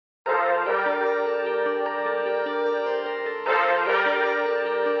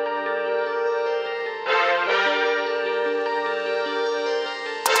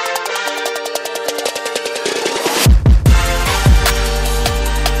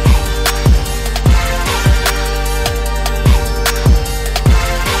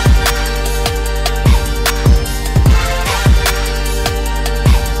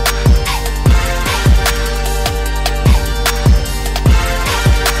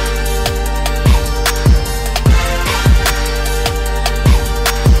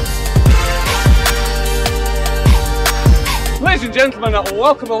gentlemen,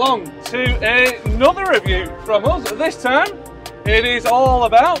 welcome along to another review from us. This time it is all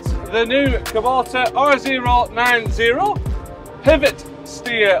about the new Kubota R090 pivot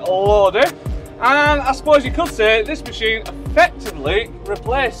steer loader, and I suppose you could say this machine effectively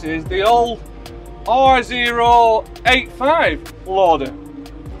replaces the old R085 loader.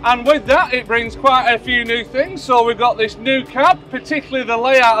 And with that, it brings quite a few new things. So we've got this new cab, particularly the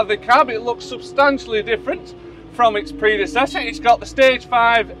layout of the cab. It looks substantially different from its predecessor. It's got the Stage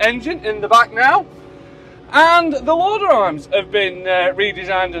 5 engine in the back now, and the loader arms have been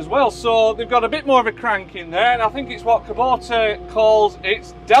redesigned as well. So they've got a bit more of a crank in there, and I think it's what Kubota calls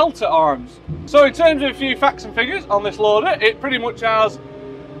its delta arms. So in terms of a few facts and figures on this loader, it pretty much has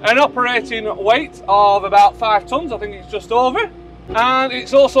an operating weight of about 5 tons. I think it's just over. And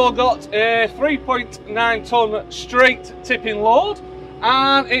it's also got a 3.9 ton straight tipping load,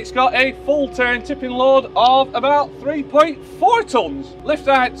 and it's got a full turn tipping load of about 3.4 tons. Lift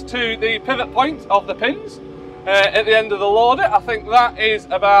height to the pivot point of the pins at the end of the loader, I think that is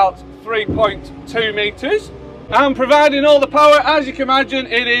about 3.2 metres. And providing all the power, as you can imagine,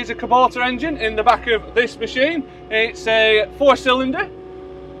 it is a Kubota engine in the back of this machine. It's a 4-cylinder.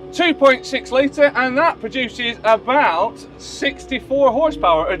 2.6 litre, and that produces about 64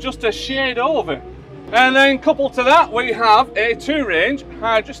 horsepower, or just a shade over. And then coupled to that, we have a 2-range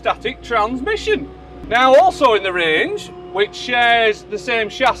hydrostatic transmission. Now also in the range, which shares the same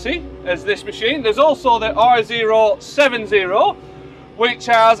chassis as this machine, there's also the R070, which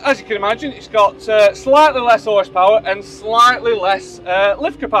has, as you can imagine, it's got slightly less horsepower and slightly less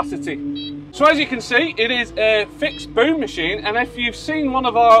lift capacity. So as you can see, it is a fixed boom machine, and if you've seen one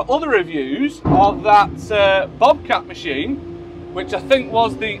of our other reviews of that Bobcat machine, which I think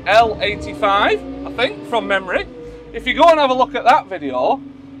was the L85, I think, from memory, if you go and have a look at that video,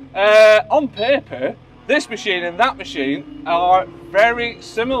 on paper, this machine and that machine are very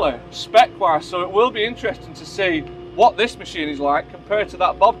similar spec-wise, so it will be interesting to see what this machine is like compared to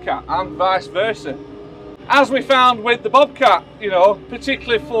that Bobcat, and vice versa. As we found with the Bobcat, you know,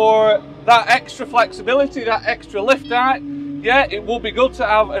 particularly for that extra flexibility, that extra lift height, yeah, it will be good to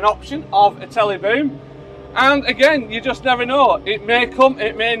have an option of a teleboom. And again, you just never know, it may come,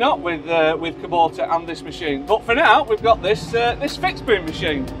 it may not with Kubota and this machine. But for now, we've got this this fixed boom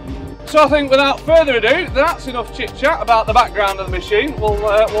machine. So I think without further ado, that's enough chit chat about the background of the machine.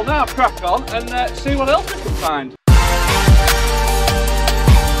 We'll now crack on and see what else we can find.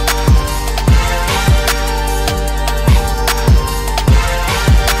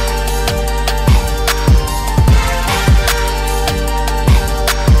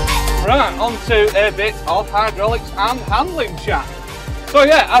 Right, on to a bit of hydraulics and handling chat. So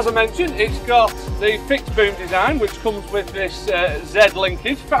yeah, as I mentioned, it's got the fixed boom design, which comes with this Z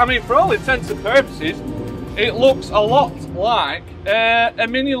linkage. I mean, for all intents and purposes, it looks a lot like a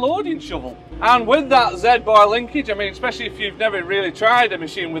mini loading shovel. And with that Z bar linkage, I mean, especially if you've never really tried a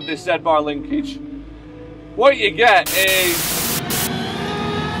machine with this Z bar linkage, what you get is